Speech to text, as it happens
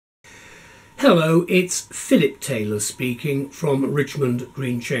Hello, it's Philip Taylor speaking from Richmond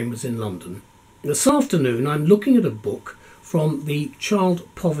Green Chambers in London. This afternoon I'm looking at a book from the Child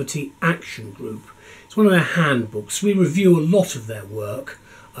Poverty Action Group. It's one of their handbooks. We review a lot of their work.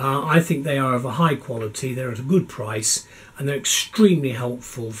 I think they are of a high quality, they're at a good price, and they're extremely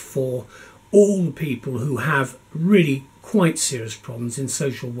helpful for all the people who have really quite serious problems in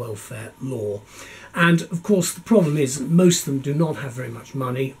social welfare law. And of course the problem is that most of them do not have very much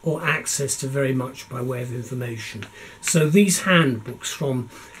money or access to very much by way of information. So these handbooks from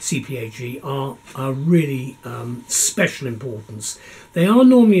CPAG are really special importance. They are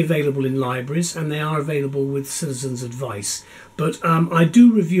normally available in libraries and they are available with citizens' advice. But I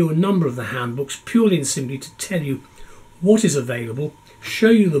do review a number of the handbooks purely and simply to tell you what is available, show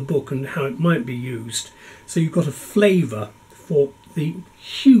you the book and how it might be used, so you've got a flavour for the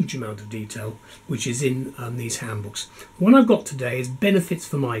huge amount of detail which is in these handbooks. The one I've got today is Benefits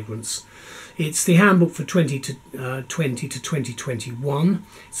for Migrants. It's the handbook for 2020 to 2021.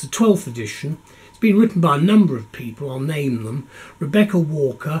 It's the 12th edition. It's been written by a number of people, I'll name them: Rebecca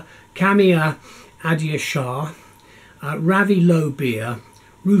Walker, Kamia Adia Shah, Ravi Lobir,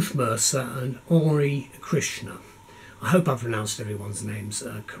 Ruth Mercer and Henri Krishna. I hope I pronounced everyone's names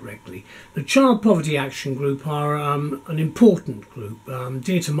correctly. The Child Poverty Action Group are an important group,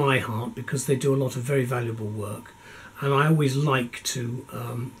 dear to my heart, because they do a lot of very valuable work, and I always like to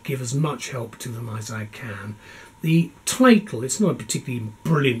give as much help to them as I can. The title, it's not a particularly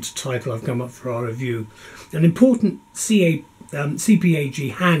brilliant title I've come up for our review, an important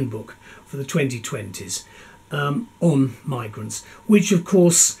CPAG handbook for the 2020s on migrants, which of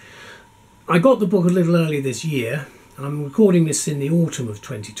course I got the book a little earlier this year. I'm recording this in the autumn of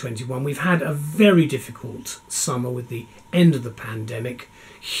 2021. We've had a very difficult summer with the end of the pandemic,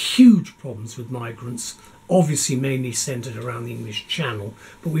 huge problems with migrants, obviously mainly centred around the English Channel,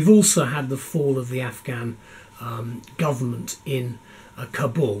 but we've also had the fall of the Afghan government in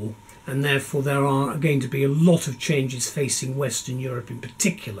Kabul, and therefore there are going to be a lot of changes facing Western Europe in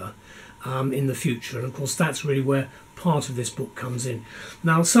particular in the future, and of course that's really where part of this book comes in.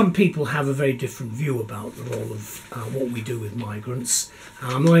 Now, some people have a very different view about the role of what we do with migrants.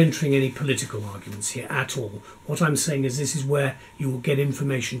 I'm not entering any political arguments here at all. What I'm saying is this is where you will get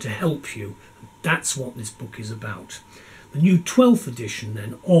information to help you. That's what this book is about. The new 12th edition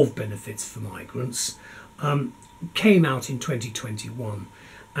then of Benefits for Migrants came out in 2021,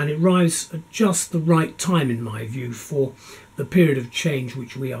 and it arrives at just the right time in my view for the period of change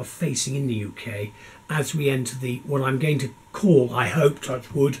which we are facing in the UK as we enter what I'm going to call, I hope,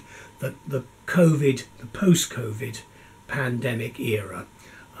 touch wood, the post-COVID pandemic era.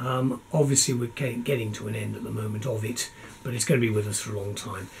 Obviously we're getting to an end at the moment of it, but it's going to be with us for a long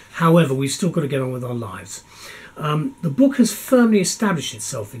time. However, we've still got to get on with our lives. The book has firmly established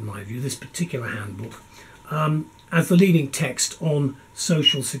itself, in my view, this particular handbook, as the leading text on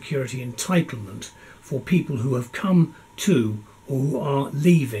social security entitlement for people who have come to or who are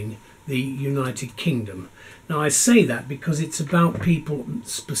leaving the United Kingdom. Now I say that because it's about people,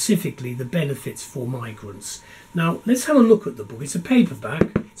 specifically the benefits for migrants. Now let's have a look at the book. It's a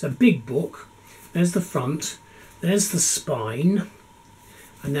paperback, it's a big book. There's the front, there's the spine,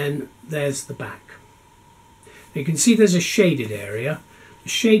 and then there's the back. You can see there's a shaded area. The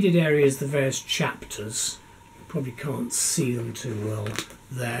shaded area is the various chapters. You probably can't see them too well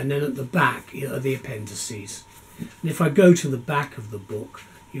there. And then at the back are the appendices. And if I go to the back of the book,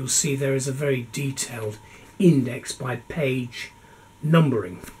 you'll see there is a very detailed index by page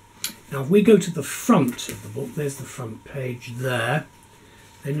numbering. Now if we go to the front of the book, there's the front page there.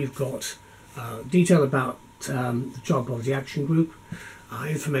 Then you've got detail about the Child Poverty Action Group,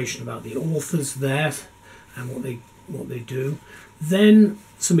 information about the authors there and what they do. Then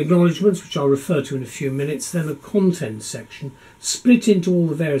some acknowledgements, which I'll refer to in a few minutes. Then a content section split into all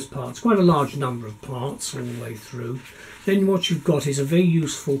the various parts, quite a large number of parts all the way through. Then what you've got is a very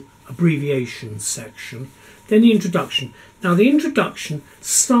useful abbreviation section. Then the introduction. Now the introduction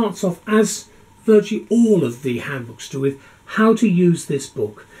starts off, as virtually all of the handbooks do, with how to use this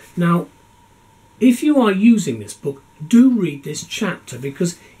book. Now if you are using this book, do read this chapter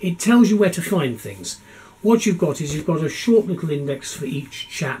because it tells you where to find things. What you've got is you've got a short little index for each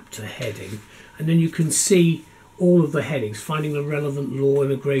chapter heading, and then you can see all of the headings, finding the relevant law,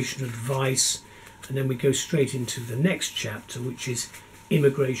 immigration advice, and then we go straight into the next chapter, which is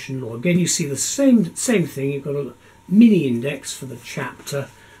immigration law. Again, you see the same thing. You've got a mini index for the chapter,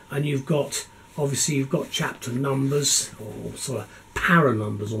 and you've got, obviously you've got chapter numbers, or sort of para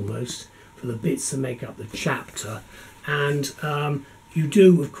numbers almost, for the bits that make up the chapter, and you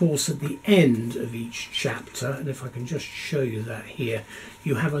do, of course, at the end of each chapter, and if I can just show you that here,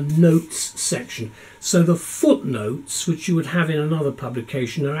 you have a notes section. So the footnotes, which you would have in another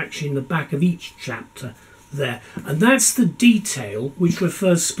publication, are actually in the back of each chapter there. And that's the detail which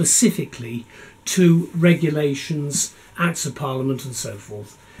refers specifically to regulations, Acts of Parliament and so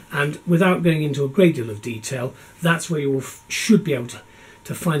forth. And without going into a great deal of detail, that's where you should be able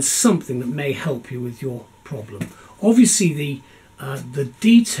to find something that may help you with your problem. Obviously, the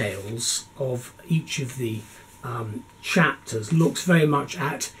details of each of the chapters looks very much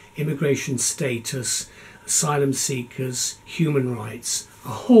at immigration status, asylum seekers, human rights, a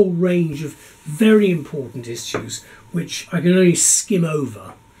whole range of very important issues which I can only skim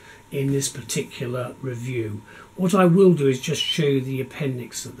over in this particular review. What I will do is just show you the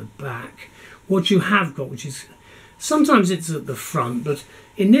appendix at the back. What you have got, which is, sometimes it's at the front, but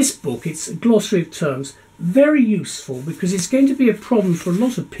in this book it's a glossary of terms, very useful because it's going to be a problem for a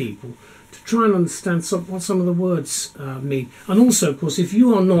lot of people to try and understand what some of the words mean. And also, of course, if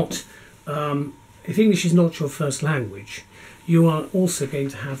you are not, if English is not your first language, you are also going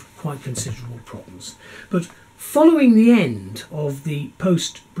to have quite considerable problems. But following the end of the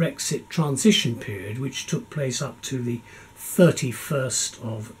post-Brexit transition period, which took place up to the 31st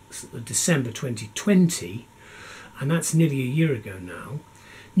of December 2020, and that's nearly a year ago now,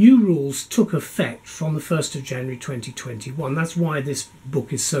 new rules took effect from the 1st of January 2021. That's why this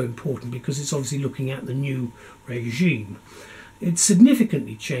book is so important, because it's obviously looking at the new regime. It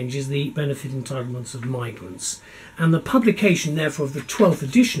significantly changes the benefit entitlements of migrants, and the publication therefore of the 12th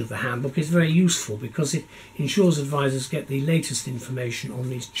edition of the handbook is very useful because it ensures advisors get the latest information on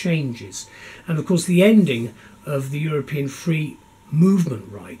these changes. And of course the ending of the European free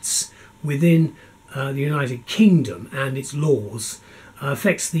movement rights within the United Kingdom and its laws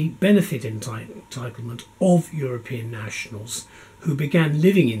affects the benefit entitlement of European nationals who began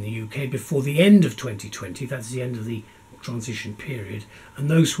living in the UK before the end of 2020, that's the end of the transition period, and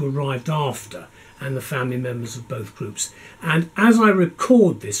those who arrived after, and the family members of both groups. And as I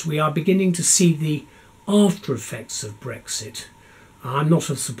record this, we are beginning to see the after effects of Brexit. I'm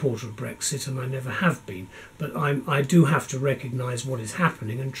not a supporter of Brexit, and I never have been, but I do have to recognise what is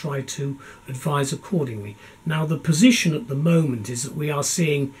happening and try to advise accordingly. Now, the position at the moment is that we are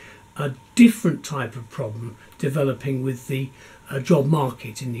seeing a different type of problem developing with the job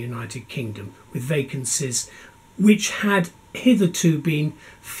market in the United Kingdom, with vacancies which had hitherto been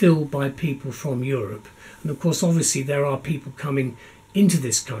filled by people from Europe. And of course, obviously, there are people coming into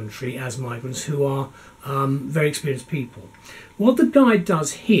this country as migrants who are very experienced people. What the guide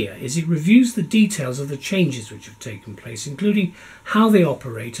does here is it reviews the details of the changes which have taken place, including how they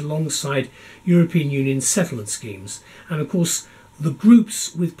operate alongside European Union settlement schemes, and of course the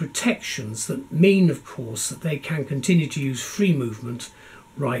groups with protections that mean, of course, that they can continue to use free movement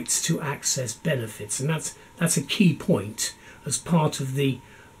rights to access benefits. And that's a key point as part of the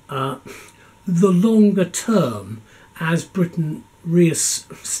longer term as Britain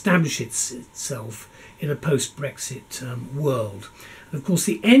re-establishes itself in a post-Brexit world. And of course,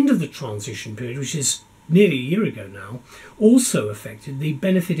 the end of the transition period, which is nearly a year ago now, also affected the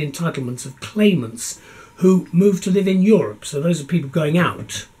benefit entitlements of claimants who moved to live in Europe. So those are people going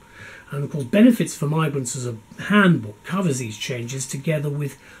out. And of course, Benefits for Migrants as a handbook covers these changes together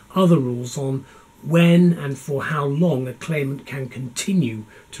with other rules on when and for how long a claimant can continue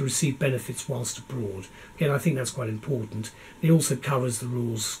to receive benefits whilst abroad. Again, I think that's quite important. It also covers the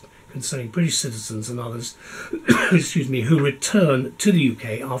rules concerning British citizens and others excuse me, who return to the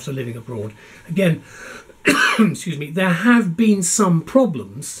UK after living abroad. Again, excuse me, there have been some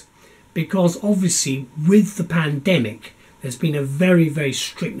problems because obviously with the pandemic there's been a very, very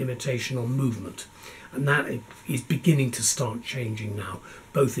strict limitation on movement, and that is beginning to start changing now,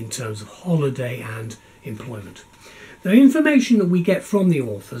 both in terms of holiday and employment. The information that we get from the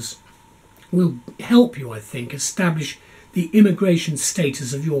authors will help you, I think, establish the immigration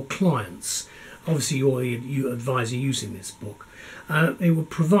status of your clients. Obviously, you're the advisor using this book. They will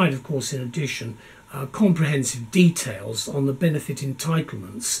provide, of course, in addition, comprehensive details on the benefit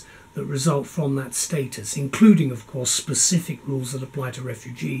entitlements that result from that status, including, of course, specific rules that apply to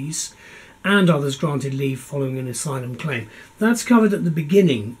refugees and others granted leave following an asylum claim. That's covered at the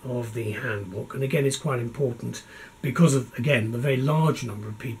beginning of the handbook, and again it's quite important because of, again, the very large number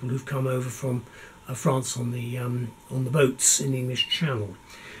of people who've come over from France on the boats in the English Channel.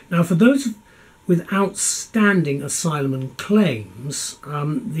 Now, for those with outstanding asylum and claims,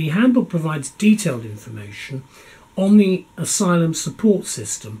 the handbook provides detailed information on the asylum support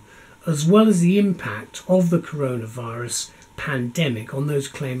system, as well as the impact of the coronavirus pandemic on those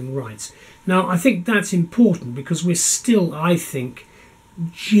claiming rights. Now, I think that's important because we're still, I think,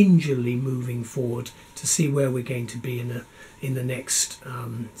 gingerly moving forward to see where we're going to be in the next,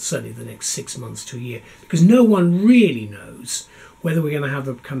 certainly the next 6 months to a year, because no one really knows whether we're going to have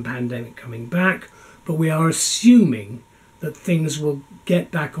a pandemic coming back, but we are assuming that things will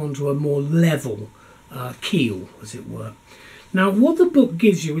get back onto a more level keel, as it were. Now, what the book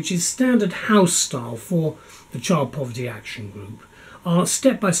gives you, which is standard house style for the Child Poverty Action Group, are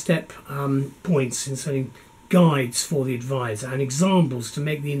step-by-step points inserting guides for the advisor and examples to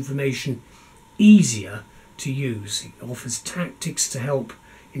make the information easier to use. It offers tactics to help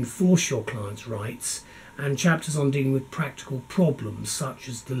enforce your client's rights and chapters on dealing with practical problems such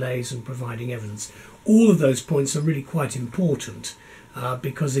as delays and providing evidence. All of those points are really quite important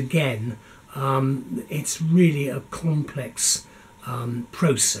because, again, it's really a complex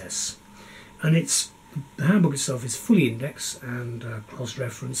process, and the handbook itself is fully indexed and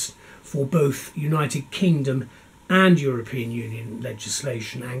cross-referenced for both United Kingdom and European Union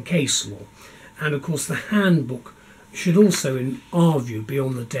legislation and case law. And of course the handbook should also, in our view, be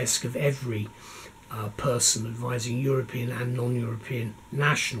on the desk of every person advising European and non-European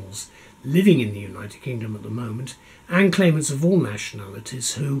nationals living in the United Kingdom at the moment, and claimants of all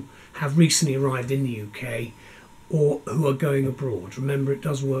nationalities who have recently arrived in the UK or who are going abroad. Remember, it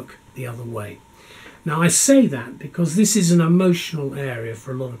does work the other way. Now, I say that because this is an emotional area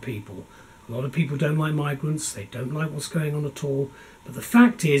for a lot of people. A lot of people don't like migrants, they don't like what's going on at all, but the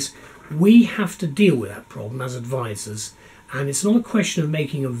fact is we have to deal with that problem as advisors, and it's not a question of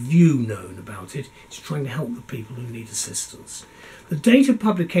making a view known about it, it's trying to help the people who need assistance. The date of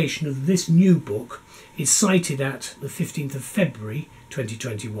publication of this new book is cited at the 15th of February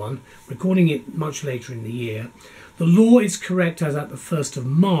 2021, recording it much later in the year. The law is correct as at the 1st of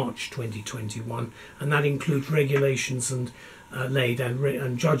March 2021, and that includes regulations and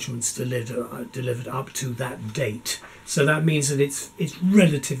and judgments delivered up to that date. So that means that it's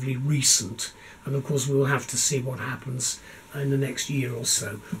relatively recent, and of course we'll have to see what happens in the next year or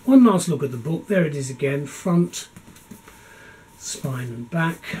so. One last look at the book. There it is again, front, spine and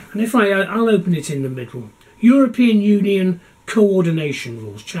back. And if I'll open it in the middle. European Union Coordination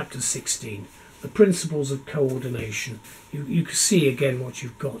Rules, Chapter 16. The principles of coordination. You can see again what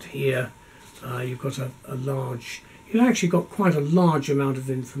you've got here. You've got you've actually got quite a large amount of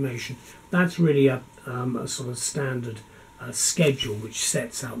information. That's really a sort of standard schedule which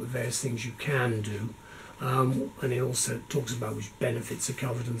sets out the various things you can do. And it also talks about which benefits are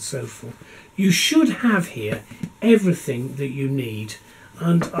covered and so forth. You should have here everything that you need.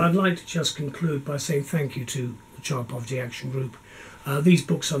 And I'd like to just conclude by saying thank you to the Child Poverty Action Group. These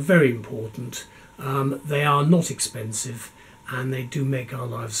books are very important. They are not expensive, and they do make our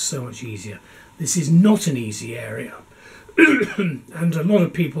lives so much easier. This is not an easy area, and a lot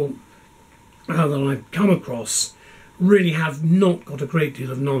of people that I've come across really have not got a great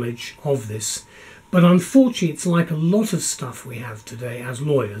deal of knowledge of this. But unfortunately, it's like a lot of stuff we have today as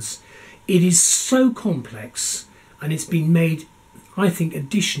lawyers. It is so complex, and it's been made, I think,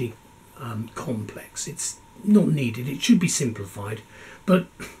 additionally complex. It's not needed. It should be simplified. But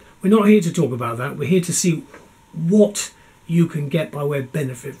we're not here to talk about that. We're here to see what you can get by way of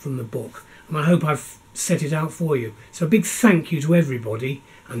benefit from the book. And I hope I've set it out for you. So a big thank you to everybody,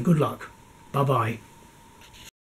 and good luck. Bye-bye.